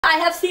I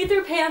have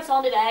see-through pants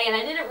on today and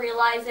I didn't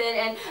realize it,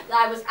 and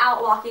I was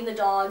out walking the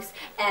dogs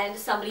and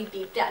somebody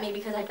beeped at me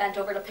because I bent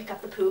over to pick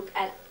up the poop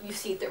and you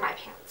see through my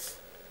pants.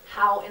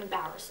 How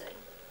embarrassing.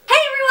 Hey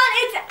everyone,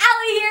 it's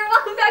Allie here.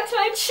 Welcome back to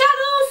my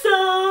channel.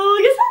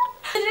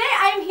 Today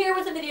I'm here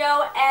with a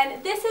video,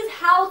 and this is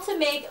how to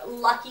make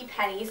lucky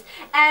pennies.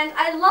 And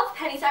I love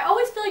pennies. I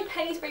always feel like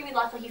pennies bring me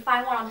luck. Like you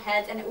find one on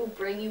heads and it will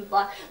bring you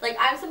luck. Like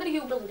I'm somebody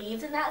who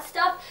believes in that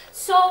stuff.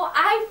 So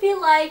I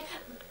feel like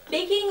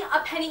making a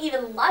penny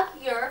even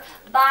luckier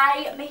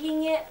by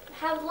making it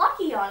have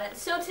lucky on it.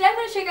 So today I'm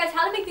going to show you guys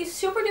how to make these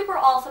super duper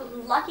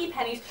awesome lucky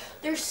pennies.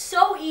 They're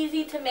so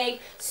easy to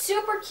make,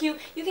 super cute.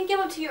 You can give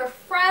them to your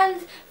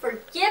friends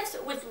for gifts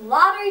with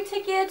lottery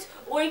tickets,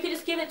 or you could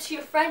just give it to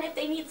your friend if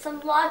they need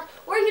some luck,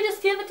 or you could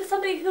just give it to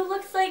somebody who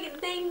looks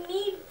like they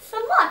need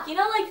some luck, you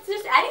know, like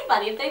just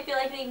anybody if they feel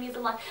like they need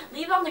some luck.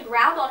 Leave it on the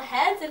ground on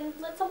heads and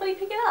let somebody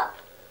pick it up.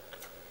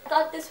 I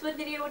thought this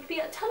video would be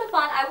a ton of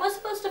fun. I was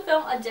supposed to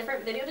film a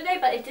different video today,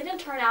 but it didn't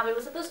turn out. It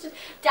was supposed to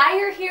dye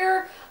your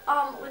hair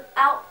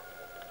without...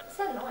 What's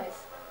that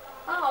noise?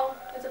 Uh-oh.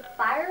 Is it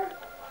fire?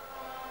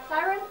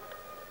 Siren?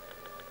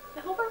 I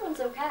hope everyone's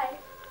okay.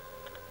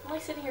 I'm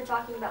like sitting here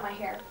talking about my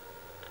hair.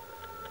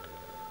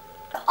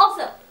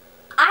 Also,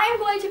 I am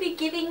going to be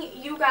giving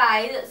you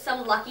guys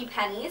some lucky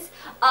pennies.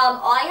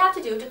 All I have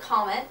to do to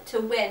comment, to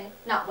win,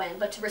 not win,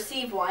 but to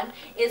receive one,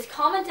 is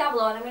comment down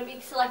below, and I'm going to be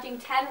selecting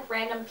 10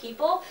 random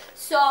people.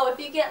 So if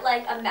you get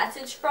like a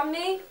message from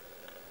me,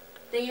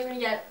 then you're going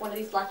to get one of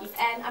these luckies.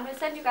 And I'm going to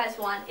send you guys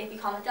one if you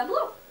comment down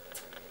below.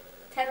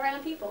 10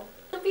 random people.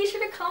 So be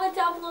sure to comment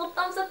down below,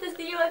 thumbs up this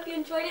video if you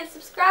enjoyed it,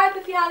 subscribe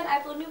if you haven't. I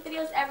upload new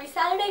videos every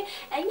Saturday.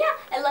 And yeah,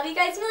 I love you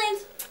guys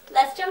millions.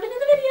 Let's jump into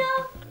the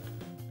video.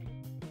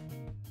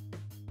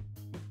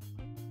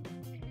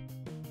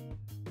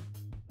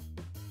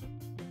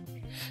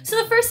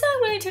 So the first thing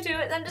I'm going to do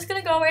is I'm just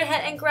going to go right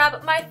ahead and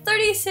grab my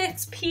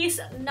 36-piece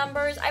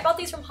numbers. I bought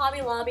these from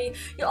Hobby Lobby.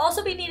 You'll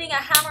also be needing a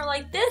hammer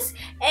like this,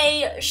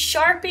 a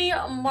Sharpie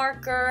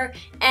marker,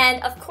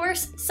 and of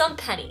course some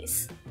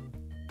pennies.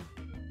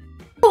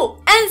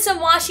 Oh, and some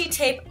washi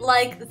tape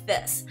like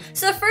this.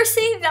 So the first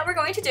thing that we're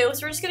going to do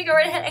is we're just going to go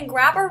right ahead and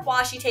grab our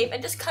washi tape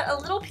and just cut a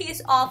little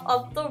piece off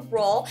of the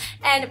roll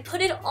and put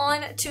it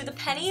on to the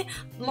penny,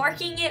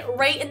 marking it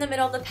right in the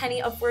middle of the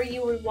penny of where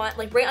you would want,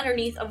 like right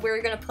underneath of where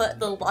you're going to put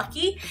the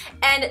lucky.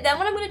 And then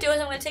what I'm going to do is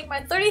I'm going to take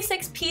my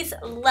 36-piece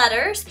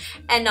letters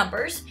and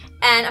numbers,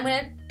 and I'm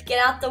going to get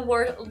out the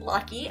word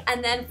lucky,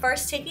 and then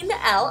first taking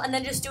the L and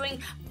then just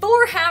doing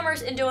 4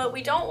 hammers into it.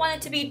 We don't want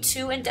it to be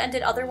too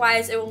indented,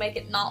 otherwise it will make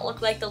it not look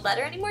like the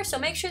letter anymore. So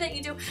make sure that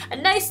you do a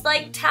nice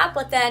light tap,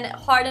 but then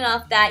hard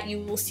enough that you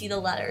will see the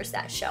letters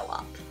that show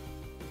up.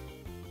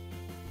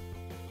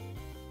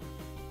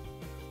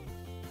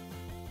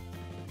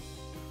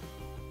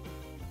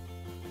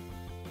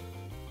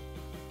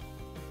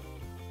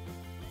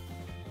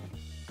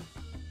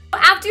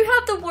 After you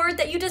have the word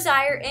that you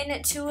desire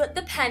into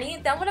the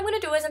penny, then what I'm going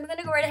to do is I'm going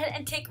to go right ahead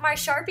and take my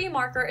Sharpie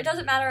marker. It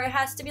doesn't matter, it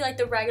has to be like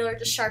the regular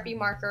just Sharpie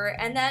marker,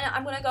 and then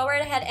I'm going to go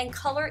right ahead and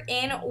color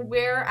in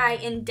where I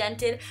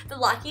indented the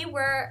lucky,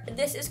 where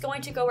this is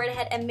going to go right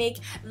ahead and make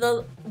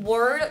the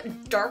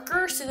word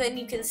darker so then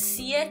you can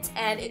see it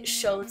and it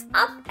shows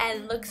up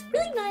and looks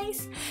really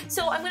nice.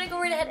 So I'm going to go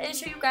right ahead and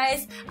show you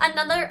guys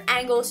another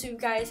angle so you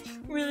guys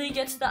really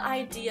get the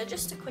idea.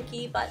 Just a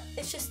quickie, but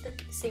it's just the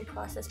same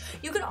process.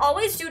 You can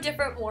always do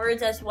different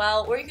words as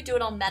well, or you could do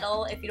it on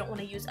metal if you don't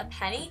want to use a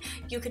penny.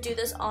 You could do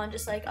this on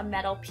just like a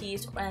metal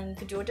piece, and you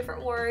could do a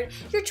different word,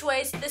 your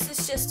choice. This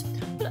is just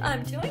what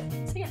I'm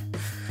doing, so yeah.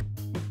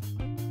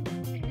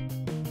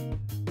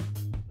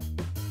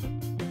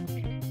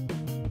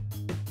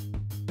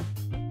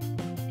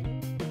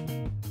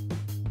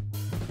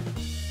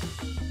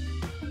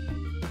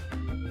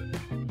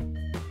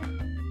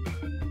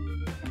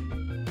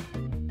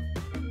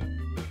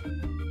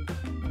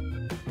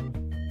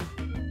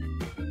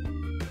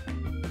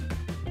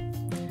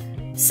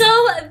 So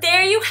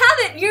there you have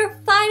it, your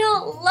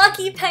final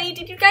lucky penny.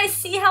 Did you guys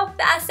see how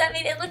fast that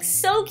made it? It looks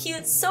so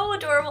cute, so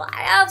adorable.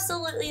 I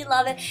absolutely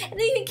love it. And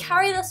then you can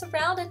carry this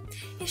around and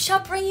it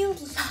shall bring you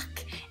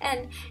luck.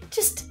 And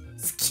just,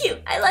 it's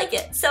cute. I like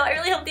it. So I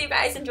really hope that you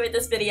guys enjoyed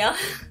this video. I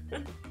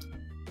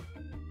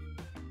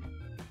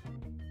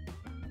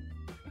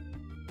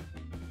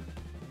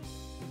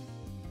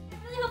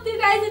really hope that you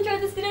guys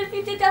enjoyed this video. If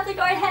you did, definitely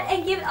go ahead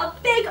and give it a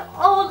big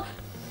old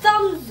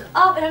thumbs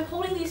up, and I'm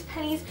holding these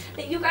pennies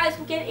that you guys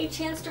will get a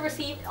chance to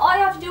receive. All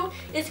you have to do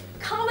is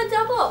comment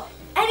down below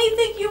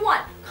anything you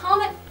want.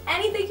 Comment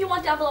anything you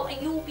want down below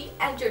and you will be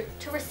entered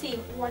to receive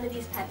one of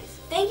these pennies.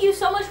 Thank you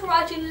so much for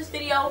watching this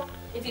video.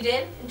 If you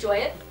did enjoy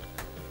it,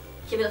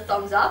 give it a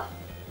thumbs up,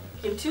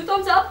 give it 2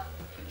 thumbs up,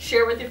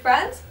 share it with your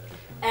friends,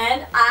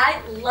 and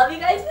I love you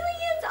guys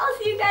millions. I'll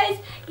see you guys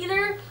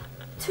either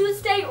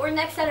Tuesday or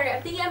next Saturday.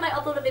 I'm thinking I might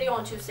upload a video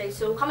on Tuesday,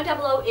 so comment down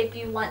below if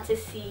you want to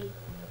see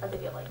a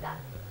video like that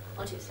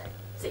on Tuesday.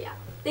 So yeah,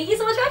 thank you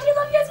so much for watching.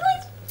 I love you guys.